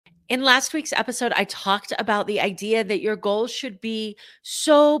In last week's episode, I talked about the idea that your goals should be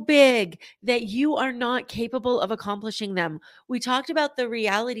so big that you are not capable of accomplishing them. We talked about the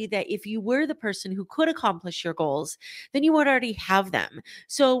reality that if you were the person who could accomplish your goals, then you would already have them.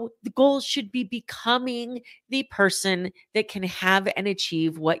 So the goals should be becoming the person that can have and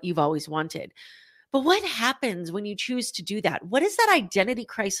achieve what you've always wanted. But what happens when you choose to do that? What does that identity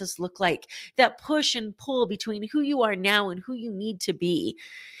crisis look like? That push and pull between who you are now and who you need to be?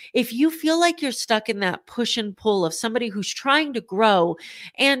 If you feel like you're stuck in that push and pull of somebody who's trying to grow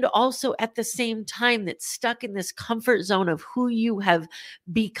and also at the same time that's stuck in this comfort zone of who you have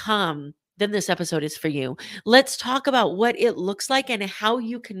become, then this episode is for you. Let's talk about what it looks like and how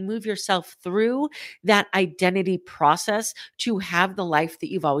you can move yourself through that identity process to have the life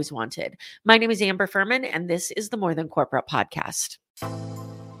that you've always wanted. My name is Amber Furman, and this is the More Than Corporate podcast.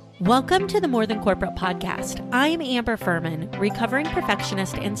 Welcome to the More Than Corporate podcast. I'm Amber Furman, recovering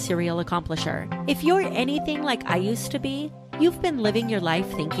perfectionist and serial accomplisher. If you're anything like I used to be, you've been living your life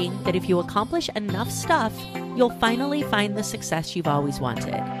thinking that if you accomplish enough stuff, you'll finally find the success you've always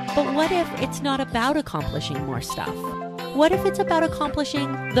wanted. But what if it's not about accomplishing more stuff? What if it's about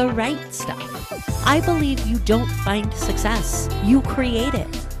accomplishing the right stuff? I believe you don't find success. You create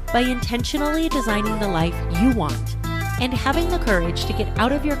it by intentionally designing the life you want and having the courage to get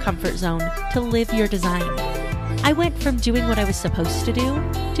out of your comfort zone to live your design. I went from doing what I was supposed to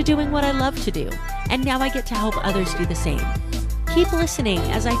do to doing what I love to do, and now I get to help others do the same. Keep listening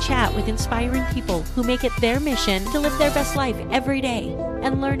as I chat with inspiring people who make it their mission to live their best life every day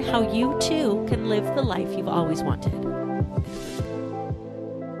and learn how you too can live the life you've always wanted.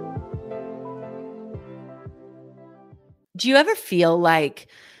 Do you ever feel like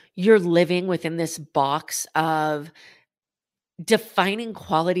you're living within this box of defining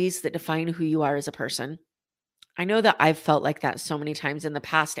qualities that define who you are as a person? I know that I've felt like that so many times in the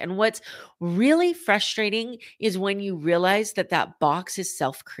past. And what's really frustrating is when you realize that that box is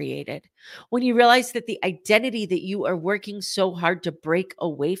self-created. When you realize that the identity that you are working so hard to break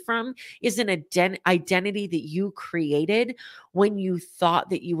away from is an identity that you created when you thought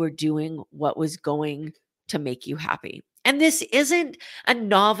that you were doing what was going to make you happy. And this isn't a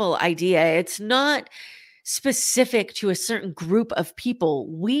novel idea. It's not specific to a certain group of people.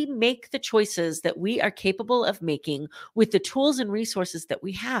 We make the choices that we are capable of making with the tools and resources that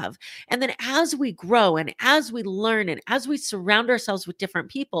we have. And then as we grow and as we learn and as we surround ourselves with different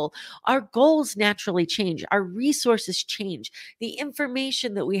people, our goals naturally change. Our resources change. The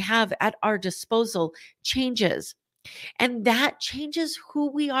information that we have at our disposal changes. And that changes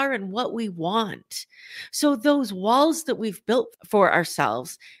who we are and what we want. So those walls that we've built for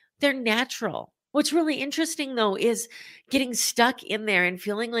ourselves, they're natural. What's really interesting though is getting stuck in there and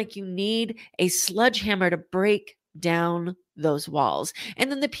feeling like you need a sledgehammer to break down those walls.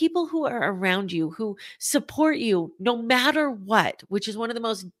 And then the people who are around you, who support you no matter what, which is one of the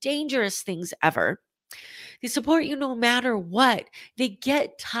most dangerous things ever. They support you no matter what. They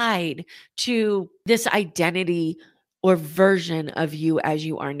get tied to this identity or version of you as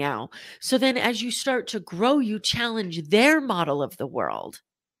you are now. So then as you start to grow, you challenge their model of the world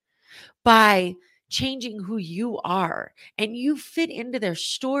by changing who you are, and you fit into their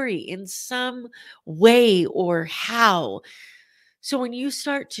story in some way or how. So when you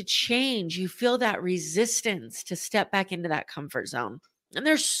start to change, you feel that resistance to step back into that comfort zone. And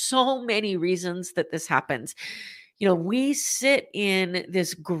there's so many reasons that this happens. You know, we sit in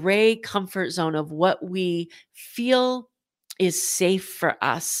this gray comfort zone of what we feel is safe for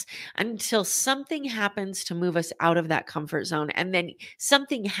us until something happens to move us out of that comfort zone. And then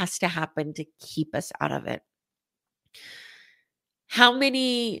something has to happen to keep us out of it. How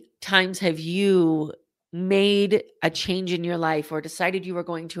many times have you made a change in your life or decided you were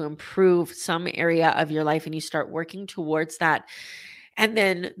going to improve some area of your life and you start working towards that? And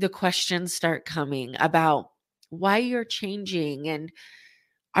then the questions start coming about why you're changing, and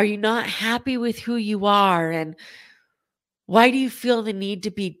are you not happy with who you are, and why do you feel the need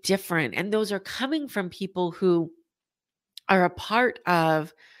to be different? And those are coming from people who are a part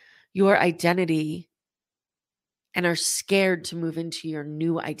of your identity and are scared to move into your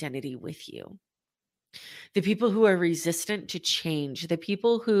new identity with you. The people who are resistant to change, the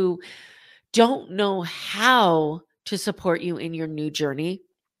people who don't know how to support you in your new journey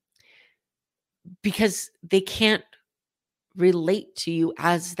because they can't relate to you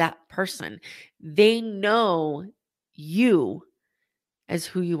as that person. They know you as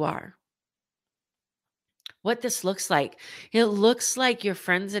who you are. What this looks like, it looks like your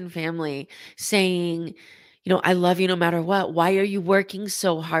friends and family saying, I love you no matter what. Why are you working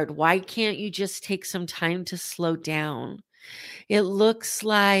so hard? Why can't you just take some time to slow down? It looks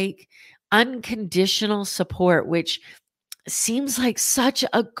like unconditional support, which seems like such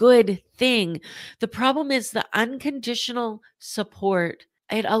a good thing. The problem is the unconditional support,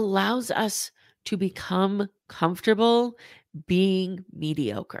 it allows us to become comfortable being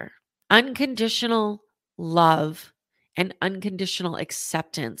mediocre. Unconditional love and unconditional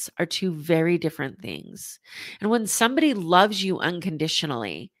acceptance are two very different things. And when somebody loves you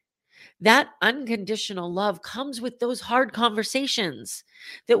unconditionally, that unconditional love comes with those hard conversations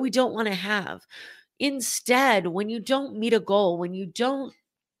that we don't want to have. Instead, when you don't meet a goal, when you don't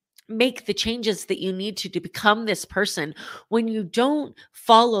make the changes that you need to become this person, when you don't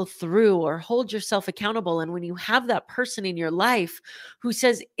follow through or hold yourself accountable, and when you have that person in your life who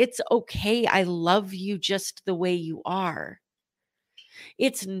says, "It's okay, I love you just the way you are."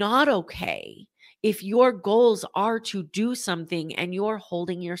 It's not okay if your goals are to do something and you're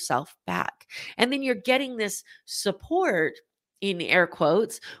holding yourself back. And then you're getting this support, in air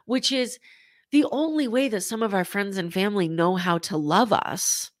quotes, which is the only way that some of our friends and family know how to love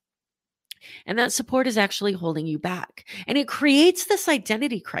us. And that support is actually holding you back. And it creates this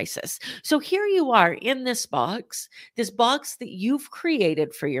identity crisis. So here you are in this box that you've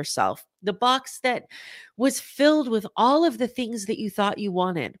created for yourself, the box that was filled with all of the things that you thought you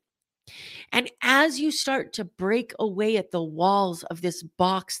wanted. And as you start to break away at the walls of this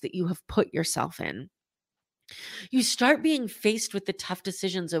box that you have put yourself in, you start being faced with the tough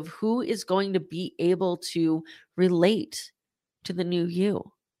decisions of who is going to be able to relate to the new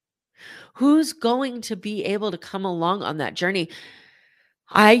you. Who's going to be able to come along on that journey?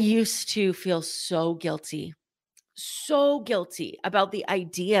 I used to feel so guilty about the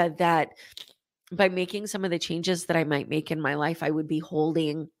idea that by making some of the changes that I might make in my life, I would be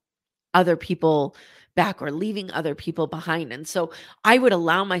holding other people back or leaving other people behind. And so I would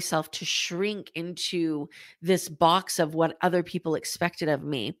allow myself to shrink into this box of what other people expected of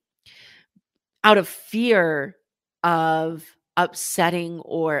me out of fear of upsetting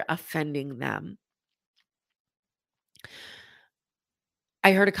or offending them.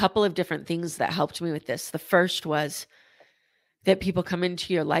 I heard a couple of different things that helped me with this. The first was that people come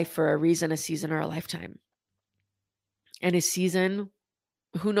into your life for a reason, a season, or a lifetime. And a season,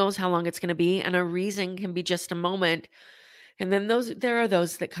 who knows how long it's going to be, and a reason can be just a moment. And then there are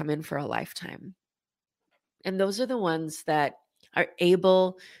those that come in for a lifetime. And those are the ones that are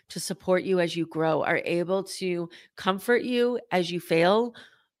able to support you as you grow, are able to comfort you as you fail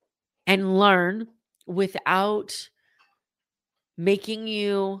and learn without making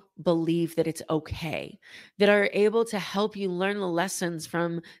you believe that it's okay, that are able to help you learn the lessons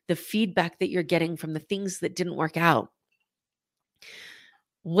from the feedback that you're getting from the things that didn't work out.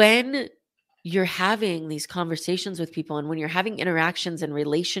 When you're having these conversations with people and when you're having interactions and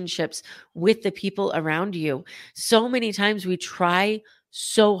relationships with the people around you, so many times we try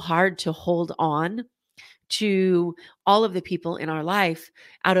so hard to hold on to all of the people in our life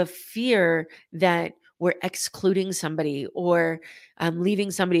out of fear that we're excluding somebody or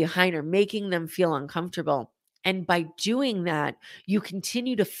leaving somebody behind or making them feel uncomfortable. And by doing that, you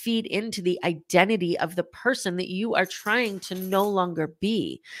continue to feed into the identity of the person that you are trying to no longer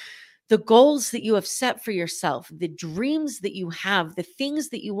be. The goals that you have set for yourself, the dreams that you have, the things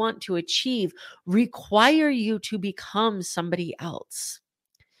that you want to achieve require you to become somebody else.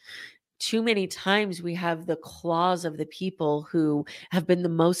 Too many times we have the claws of the people who have been the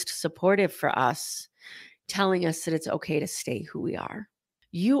most supportive for us telling us that it's okay to stay who we are.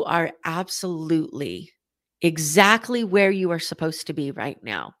 You are absolutely exactly where you are supposed to be right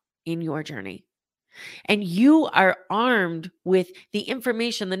now in your journey. And you are armed with the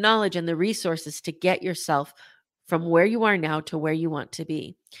information, the knowledge, and the resources to get yourself from where you are now to where you want to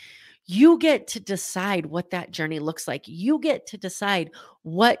be. You get to decide what that journey looks like. You get to decide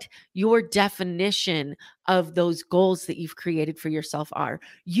what your definition of those goals that you've created for yourself are.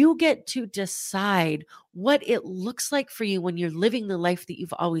 You get to decide what it looks like for you when you're living the life that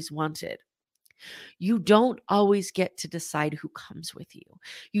you've always wanted. You don't always get to decide who comes with you.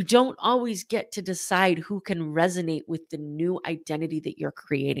 You don't always get to decide who can resonate with the new identity that you're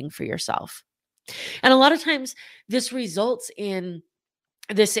creating for yourself. And a lot of times this results in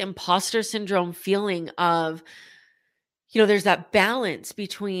this imposter syndrome feeling of, there's that balance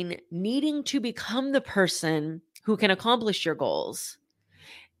between needing to become the person who can accomplish your goals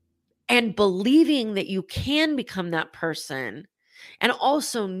and believing that you can become that person, and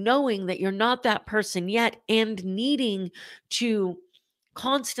also knowing that you're not that person yet and needing to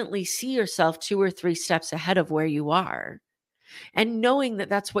constantly see yourself 2 or 3 steps ahead of where you are. and knowing that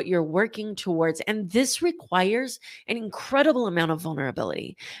that's what you're working towards. And this requires an incredible amount of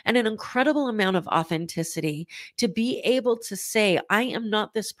vulnerability and an incredible amount of authenticity to be able to say, I am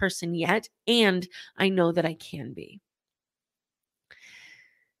not this person yet, and I know that I can be.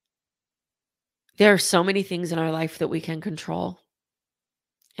 There are so many things in our life that we can control,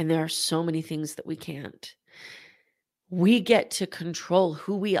 and there are so many things that we can't. We get to control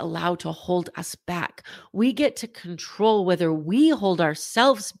who we allow to hold us back. We get to control whether we hold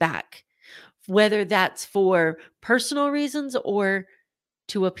ourselves back, whether that's for personal reasons or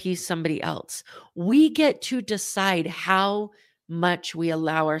to appease somebody else. We get to decide how much we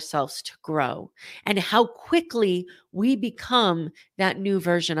allow ourselves to grow and how quickly we become that new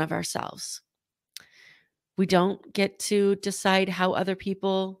version of ourselves. We don't get to decide how other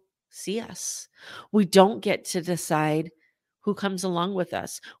people see us. We don't get to decide who comes along with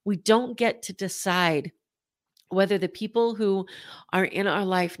us. We don't get to decide whether the people who are in our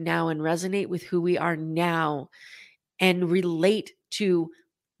life now and resonate with who we are now and relate to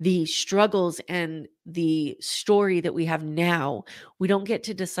the struggles and the story that we have now, we don't get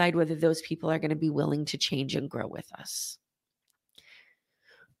to decide whether those people are going to be willing to change and grow with us.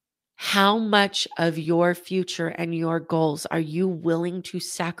 How much of your future and your goals are you willing to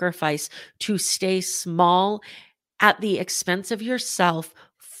sacrifice to stay small at the expense of yourself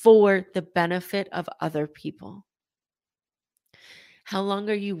for the benefit of other people? How long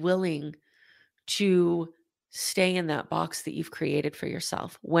are you willing to stay in that box that you've created for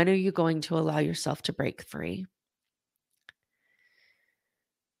yourself? When are you going to allow yourself to break free?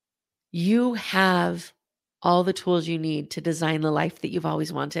 You have all the tools you need to design the life that you've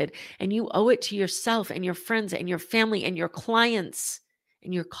always wanted. And you owe it to yourself and your friends and your family and your clients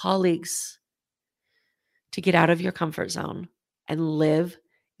and your colleagues to get out of your comfort zone and live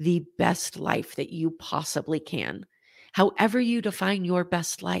the best life that you possibly can. However you define your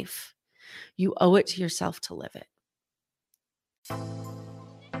best life, you owe it to yourself to live it.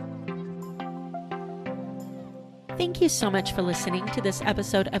 Thank you so much for listening to this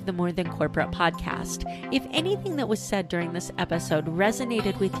episode of the More Than Corporate podcast. If anything that was said during this episode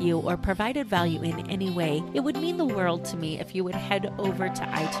resonated with you or provided value in any way, it would mean the world to me if you would head over to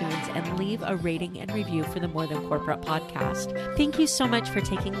iTunes and leave a rating and review for the More Than Corporate podcast. Thank you so much for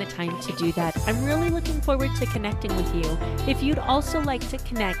taking the time to do that. I'm really looking forward to connecting with you. If you'd also like to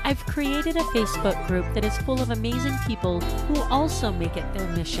connect, I've created a Facebook group that is full of amazing people who also make it their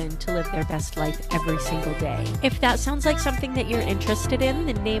mission to live their best life every single day. If that sounds like something that you're interested in,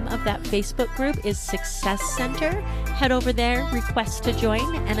 the name of that Facebook group is Success Center. Head over there, request to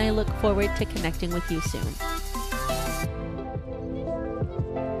join, and I look forward to connecting with you soon.